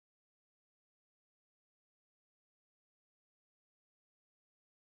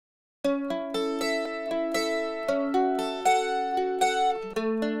Hi,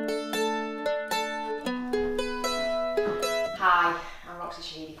 I'm Roxy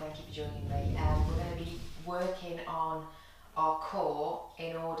Shahidi, thank you for joining me. We're going to be working on our core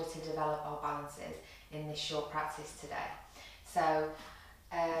in order to develop our balances in this short practice today. So,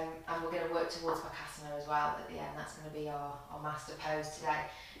 and we're going to work towards Bakasana as well at the end. That's going to be our master pose today.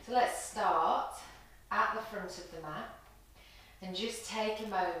 So let's start at the front of the mat and just take a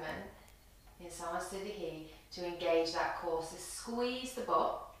moment in Navasana to engage that core. So squeeze the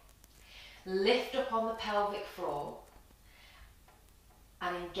butt, lift up on the pelvic floor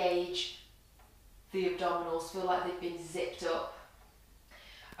and engage the abdominals, feel like they've been zipped up.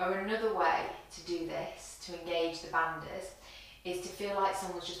 Or another way to do this, to engage the bandhas, is to feel like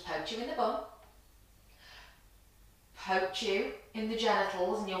someone's just poked you in the bum, poked you in the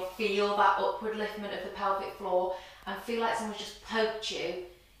genitals, and you'll feel that upward liftment of the pelvic floor, and feel like someone's just poked you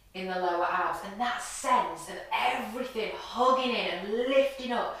in the lower abs. And that sense of everything hugging in and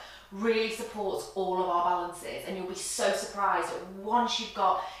lifting up really supports all of our balances, and you'll be so surprised that once you've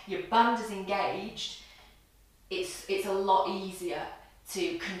got your bandhas engaged, it's a lot easier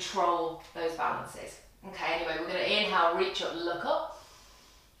to control those balances. Okay, anyway, we're going to inhale, reach up, look up.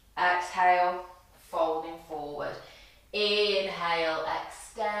 Exhale, folding forward. Inhale,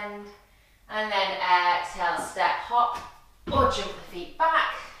 extend. And then exhale, step, hop, or jump the feet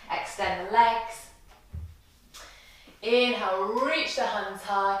back. Extend the legs. Inhale, reach the hands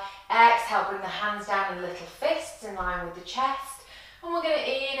high. Exhale, bring the hands down in little fists in line with the chest. And we're going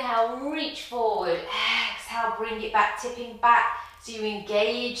to inhale, reach forward. Exhale, bring it back, tipping back so you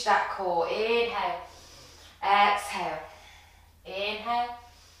engage that core. Inhale, exhale, inhale,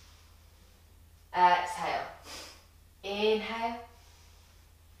 exhale, inhale,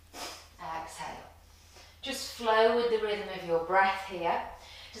 exhale. Just flow with the rhythm of your breath here.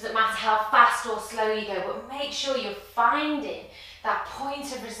 Doesn't matter how fast or slow you go, but make sure you're finding that point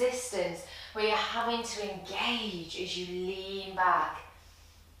of resistance where you're having to engage as you lean back.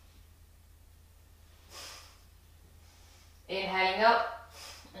 Inhaling up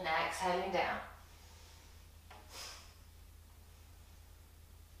and exhaling down.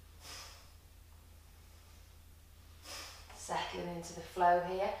 Settling into the flow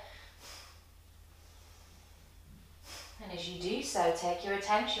here. And as you do so, take your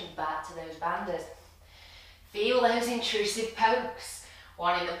attention back to those bandhas. Feel those intrusive pokes.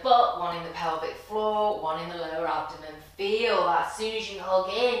 One in the butt, one in the pelvic floor, one in the lower abdomen. Feel that as soon as you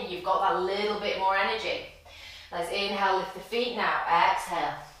hug in, you've got that little bit more energy. Let's inhale, lift the feet now.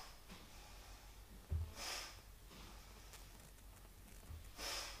 Exhale.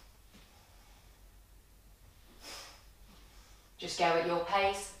 Just go at your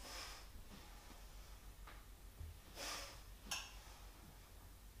pace.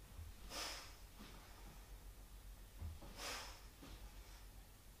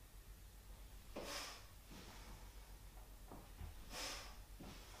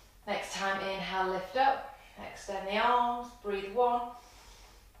 Next time, inhale, lift up. Extend the arms. Breathe 1,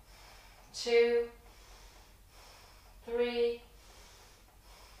 2, 3,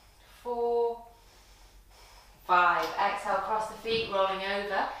 4, 5. Exhale, cross the feet, rolling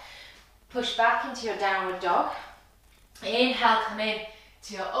over. Push back into your downward dog. Inhale, come in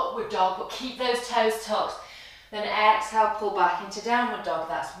to your upward dog, but keep those toes tucked. Then exhale, pull back into downward dog.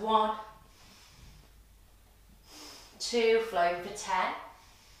 That's 1, 2, flowing for 10,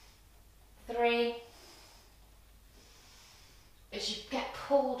 3. As you get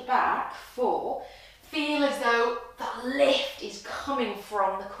pulled back, 4. Feel as though that lift is coming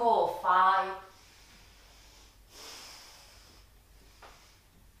from the core. 5.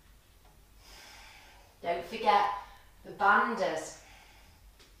 Don't forget the bandhas.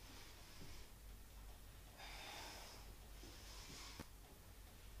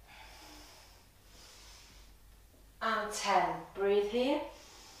 And 10. Breathe here.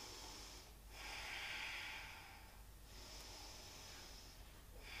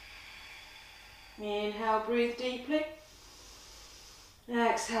 Inhale, breathe deeply.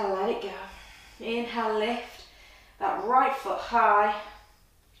 Exhale, let it go. Inhale, lift that right foot high.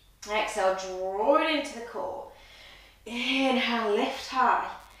 Exhale, draw it into the core. Inhale, lift high.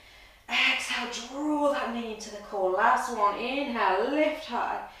 Exhale, draw that knee into the core. Last one, inhale, lift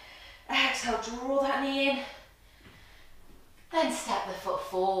high. Exhale, draw that knee in. Then step the foot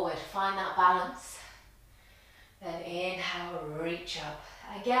forward, find that balance. Then inhale, reach up.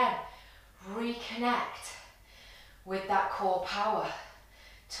 Again, reconnect with that core power.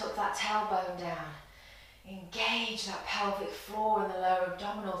 Tuck that tailbone down. Engage that pelvic floor and the lower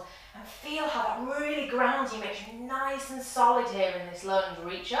abdominals and feel how that really grounds you, makes you nice and solid here in this lunge.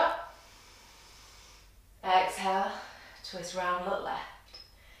 Reach up. Exhale, twist round, look left.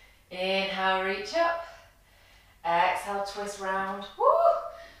 Inhale, reach up. Exhale, twist round. Woo!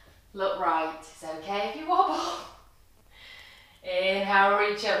 Look right. It's okay if you wobble. Inhale,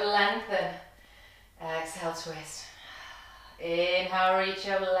 reach up, lengthen. Exhale, twist. Inhale, reach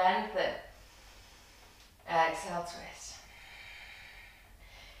up, lengthen. Exhale, twist.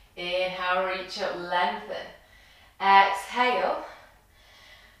 Inhale, reach up, lengthen. Exhale.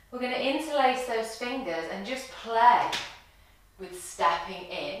 We're going to interlace those fingers and just play with stepping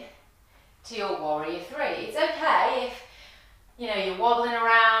in to your warrior three. It's okay if, you know, you're wobbling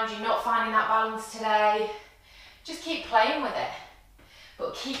around, you're not finding that balance today. Just keep playing with it.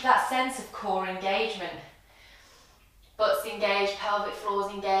 But keep that sense of core engagement. Butts engaged, pelvic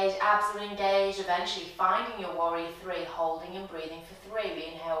floors engaged, abs are engaged. Eventually finding your warrior three, holding and breathing for three. We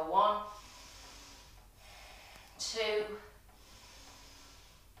inhale 1, 2,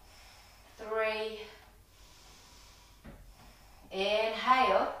 3.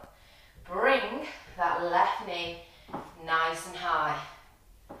 Inhale. Bring that left knee nice and high.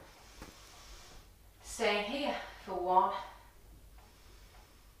 Staying here for 1,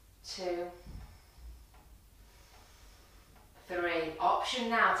 2, 3. Option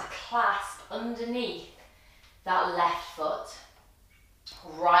now to clasp underneath that left foot.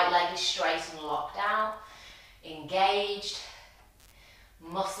 Right leg is straight and locked down, engaged.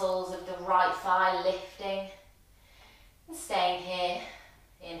 Muscles of the right thigh lifting. And staying here.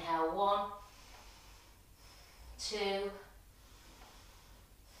 Inhale 1, 2,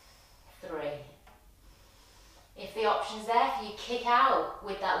 3. If the option's there for you, kick out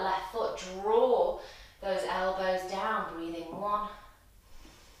with that left foot. Draw those elbows down. Breathe in 1,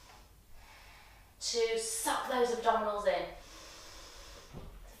 2. Suck those abdominals in.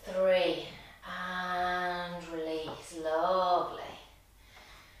 3. And release. Lovely.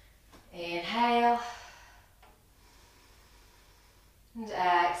 Inhale. And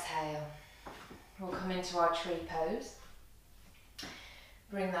exhale. We'll come into our tree pose.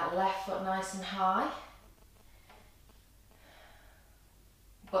 Bring that left foot nice and high.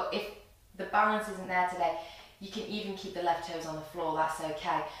 But if the balance isn't there today, you can even keep the left toes on the floor, that's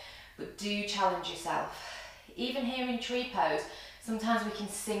okay. But do challenge yourself. Even here in tree pose, sometimes we can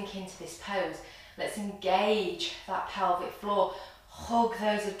sink into this pose. Let's engage that pelvic floor. Hug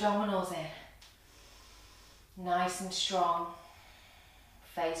those abdominals in. Nice and strong.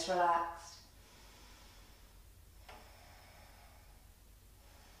 Face relaxed.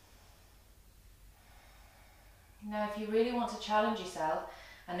 Now if you really want to challenge yourself,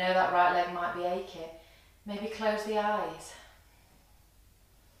 I know that right leg might be aching, maybe close the eyes.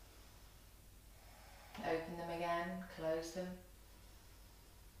 Open them again, close them.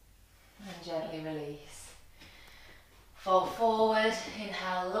 And gently release. Fold forward,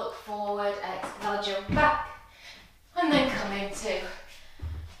 inhale, look forward, exhale, jump back. And then come into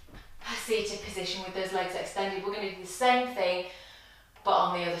a seated position with those legs extended. We're going to do the same thing, but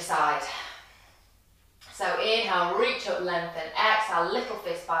on the other side. So inhale, reach up, lengthen. Exhale, little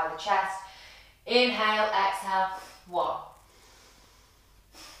fist by the chest. Inhale, exhale, 1.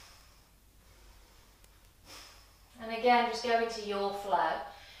 And again, just go into your flow.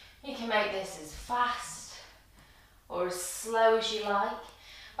 You can make this as fast or as slow as you like.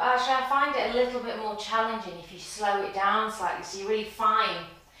 But actually I find it a little bit more challenging if you slow it down slightly, so you really find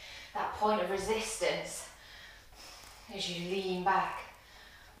that point of resistance as you lean back.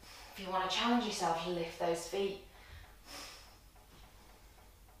 If you want to challenge yourself, you lift those feet.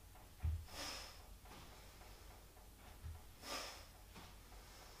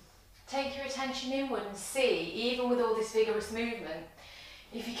 Take your attention inward and see, even with all this vigorous movement,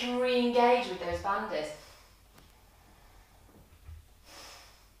 if you can re-engage with those bandhas.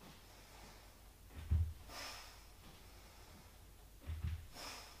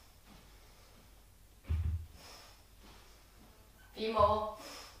 A few more.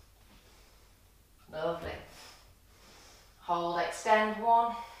 Lovely. Hold, extend.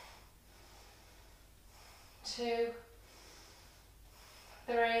 1, 2,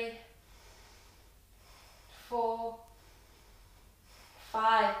 3, 4,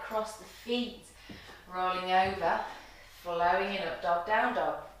 5. Cross the feet, rolling over, flowing in, up dog, down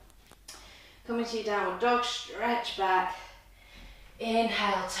dog. Coming to your downward dog, stretch back.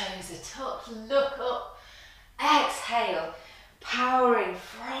 Inhale, toes are tucked, look up. Exhale, powering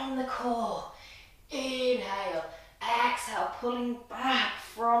from the core. Inhale, exhale, pulling back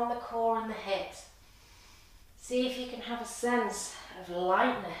from the core and the hips. See if you can have a sense of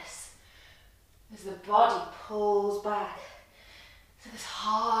lightness as the body pulls back. So there's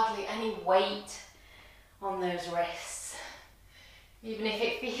hardly any weight on those wrists. Even if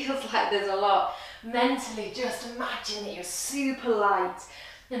it feels like there's a lot, mentally just imagine that you're super light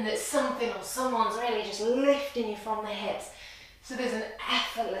and that something or someone's really just lifting you from the hips. So there's an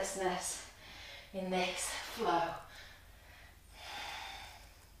effortlessness in this flow.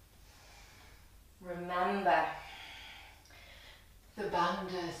 Remember the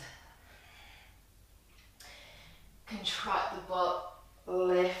bandhas. Contract the butt,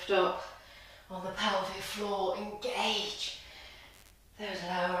 lift up on the pelvic floor, engage those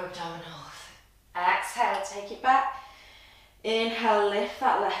lower abdominals. Exhale, take it back. Inhale, lift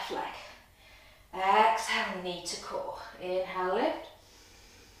that left leg. Exhale, knee to core. Inhale, lift.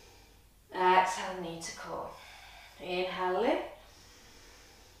 Exhale, knee to core. Inhale, lift.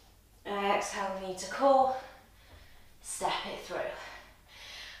 Exhale, knee to core. Step it through.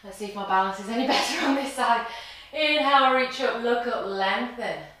 Let's see if my balance is any better on this side. Inhale, reach up, look up,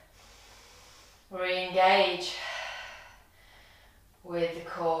 lengthen. Re-engage with the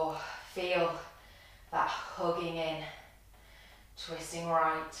core. Feel that hugging in, twisting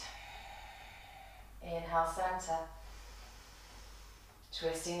right. Inhale, center.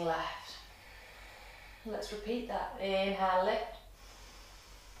 Twisting left. Let's repeat that. Inhale, lift.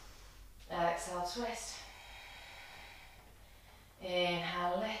 Exhale, twist.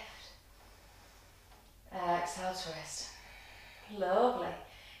 Inhale, lift. Exhale, twist. Lovely.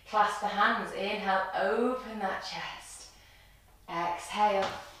 Clasp the hands. Inhale, open that chest. Exhale,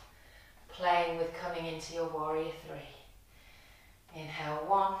 playing with coming into your warrior three. Inhale,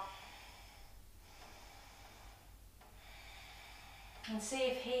 1. And see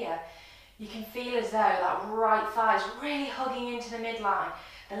if here you can feel as though that right thigh is really hugging into the midline.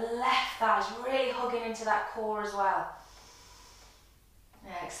 The left thigh is really hugging into that core as well.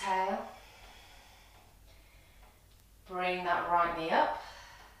 Exhale. Bring that right knee up.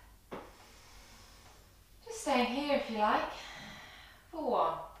 Just staying here if you like. For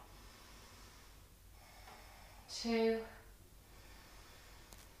 1, 2,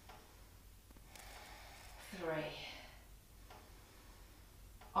 3.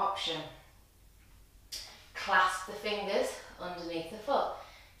 Option. Clasp the fingers underneath the foot.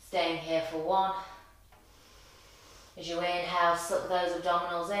 Staying here for 1. As you inhale, suck those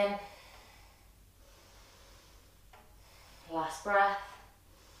abdominals in. Last breath.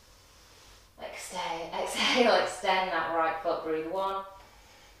 Exhale, extend that right foot. Breathe 1,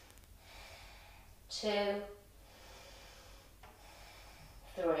 2,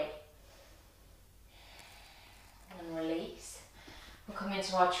 3. And release. We'll come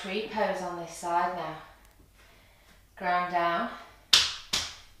into our tree pose on this side now. Ground down.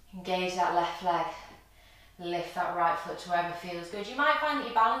 Engage that left leg. Lift that right foot to wherever feels good. You might find that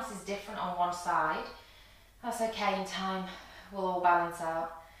your balance is different on one side. That's okay, in time we'll all balance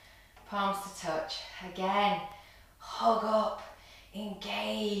out. Palms to touch. Again, hug up.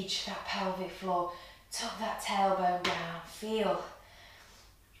 Engage that pelvic floor. Tuck that tailbone down. Feel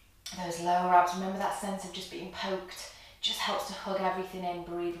those lower abs. Remember that sense of just being poked. Just helps to hug everything in.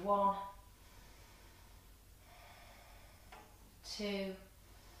 Breathe 1, 2,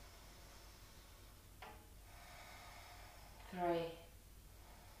 3.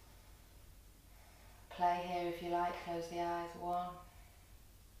 Play here if you like. Close the eyes. 1.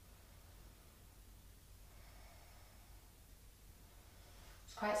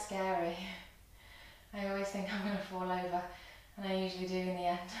 It's quite scary. I always think I'm going to fall over, and I usually do in the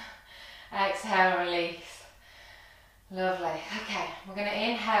end. Exhale, release. Lovely. Okay, we're going to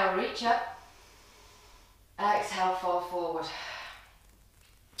inhale, reach up. Exhale, fall forward.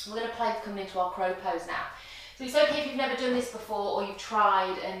 We're going to play to come into our crow pose now. So it's okay if you've never done this before or you've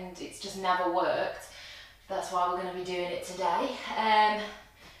tried and it's just never worked. That's why we're going to be doing it today.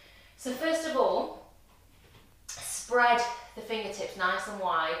 So first of all, spread the fingertips nice and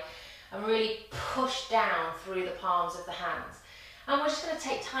wide and really push down through the palms of the hands. And we're just going to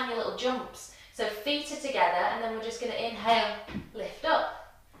take tiny little jumps. So feet are together and then we're just going to inhale, lift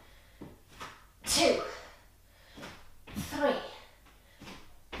up. 2, 3,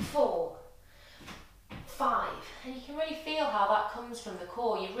 4, 5. And you can really feel how that comes from the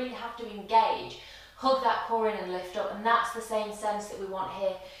core. You really have to engage, hug that core in and lift up. And that's the same sense that we want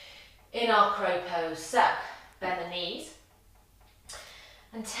here in our crow pose. So bend the knees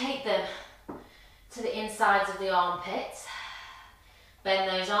and take them to the insides of the armpits.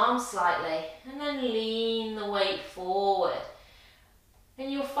 Bend those arms slightly and then lean the weight forward.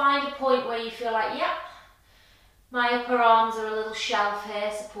 And you'll find a point where you feel like, yep, my upper arms are a little shelf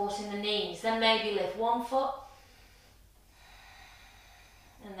here supporting the knees. Then maybe lift one foot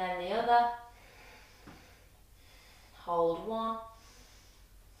and then the other. Hold 1,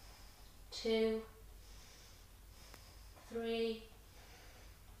 2, 3,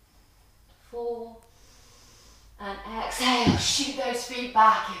 4, and exhale, shoot those feet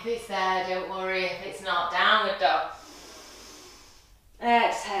back if it's there, don't worry if it's not. Downward dog.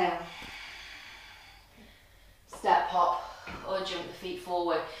 Exhale. Step hop or jump the feet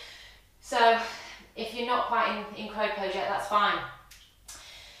forward. So if you're not quite in crow pose yet, that's fine.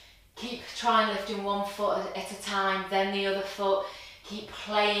 Keep trying lifting one foot at a time, then the other foot. Keep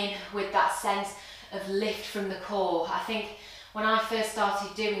playing with that sense of lift from the core. I think when I first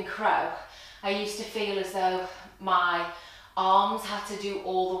started doing crow, I used to feel as though my arms had to do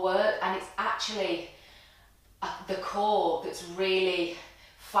all the work, and it's actually the core that's really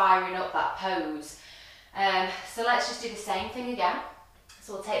firing up that pose. So let's just do the same thing again.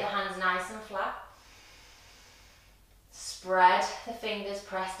 So we'll take the hands nice and flat. Spread the fingers,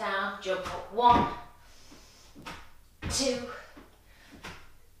 press down, jump up. 1, 2,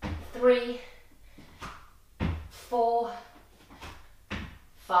 3, 4,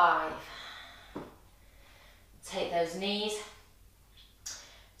 5. Take those knees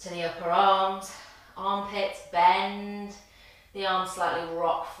to the upper arms, armpits, bend the arms slightly,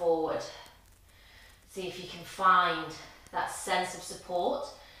 rock forward. See if you can find that sense of support,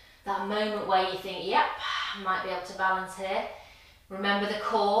 that moment where you think, yep, I might be able to balance here. Remember the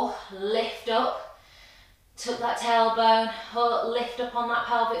core, lift up, tuck that tailbone, lift up on that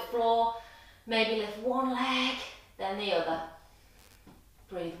pelvic floor, maybe lift one leg, then the other.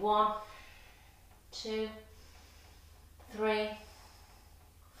 Breathe. 1, 2, 3,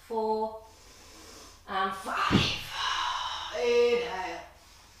 4, and 5. Inhale.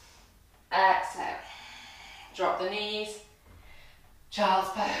 Exhale. Drop the knees. Child's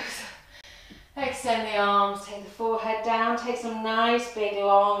pose. Extend the arms, take the forehead down, take some nice big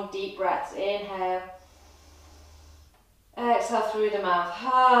long deep breaths. Inhale. Exhale through the mouth.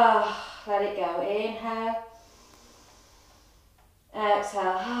 Let it go. Inhale.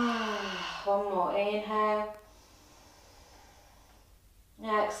 Exhale. One more. Inhale.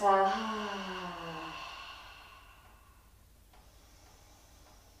 Exhale.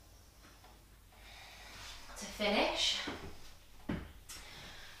 To finish,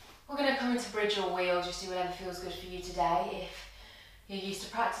 we're going to come into bridge or wheel. Just do whatever feels good for you today. If you're used to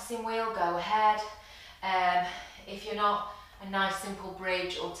practicing wheel, go ahead. If you're not, a nice simple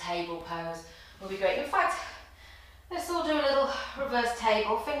bridge or table pose will be great. In fact, let's all do a little reverse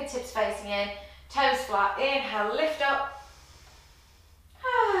table, fingertips facing in, toes flat. Inhale, lift up.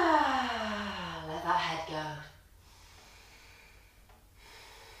 Let that head go.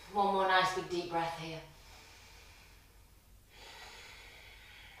 One more nice big deep breath here.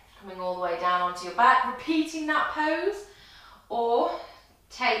 Coming all the way down onto your back, repeating that pose, or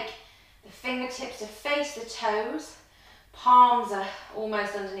take the fingertips to face the toes, palms are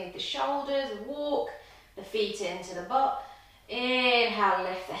almost underneath the shoulders, walk the feet into the butt. Inhale,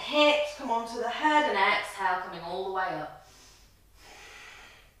 lift the hips, come onto the head, and exhale, coming all the way up.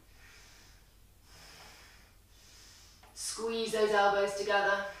 Squeeze those elbows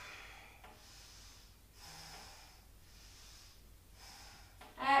together.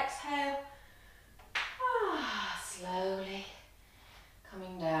 Exhale. Slowly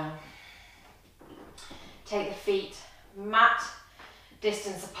coming down. Take the feet mat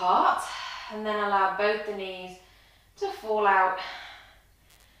distance apart, and then allow both the knees to fall out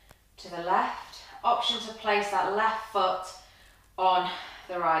to the left. Option to place that left foot on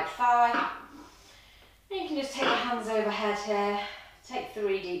the right thigh. And you can just take your hands overhead here. Take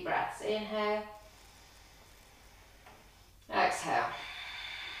 3 deep breaths. Inhale. Exhale.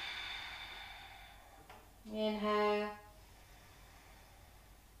 Inhale.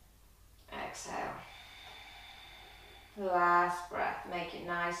 Exhale. Last breath. Make it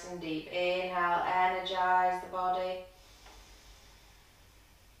nice and deep. Inhale, energize the body.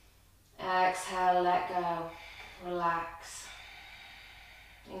 Exhale, let go. Relax.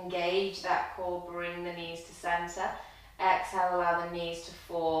 Engage that core, bring the knees to center. Exhale, allow the knees to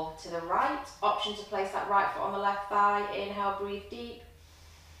fall to the right. Option to place that right foot on the left thigh. Inhale, breathe deep.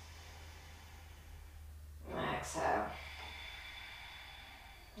 Exhale.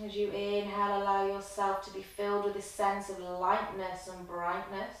 As you inhale, allow yourself to be filled with a sense of lightness and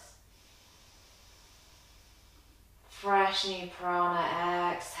brightness. Fresh new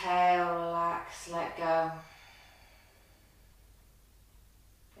prana. Exhale, relax, let go.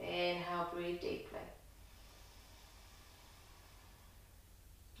 Inhale, breathe deeply.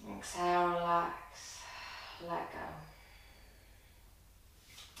 Exhale, relax, let go.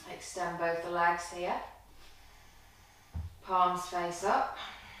 Extend both the legs here. Palms face up.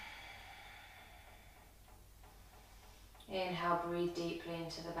 Inhale, breathe deeply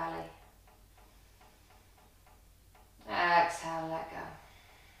into the belly. Exhale, let go.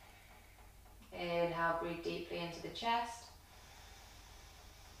 Inhale, breathe deeply into the chest.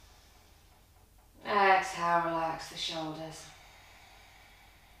 Exhale, relax the shoulders.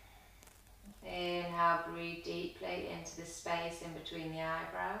 Inhale, breathe deeply into the space in between the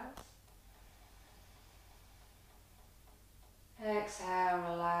eyebrows. Exhale,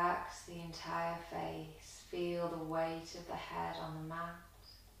 relax the entire face. Feel the weight of the head on the mat.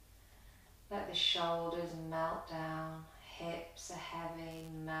 Let the shoulders melt down. Hips are heavy,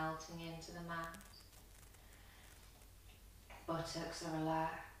 melting into the mat. Buttocks are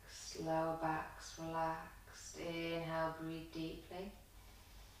relaxed, lower backs relaxed. Inhale, breathe deeply.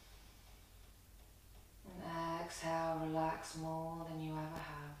 And exhale, relax more than you ever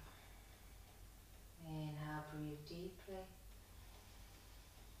have. Inhale, breathe deeply.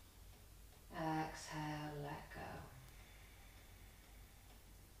 Exhale, let go.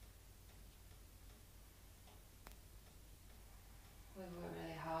 We worked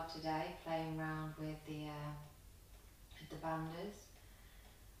really hard today playing around with the bandhas,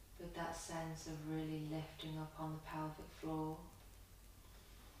 with that sense of really lifting up on the pelvic floor.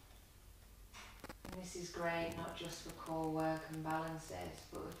 And this is great not just for core work and balances,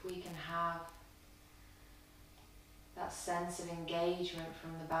 but if we can have that sense of engagement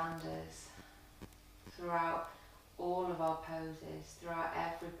from the bandhas throughout all of our poses, throughout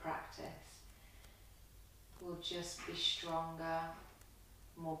every practice, we'll just be stronger,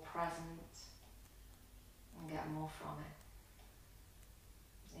 more present, and get more from it.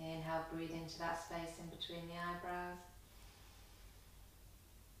 Inhale, breathe into that space in between the eyebrows.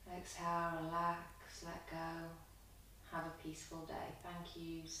 Exhale, relax, let go. Have a peaceful day. Thank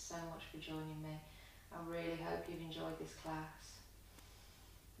you so much for joining me. I really hope you've enjoyed this class.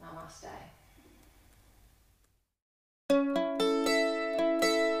 Namaste.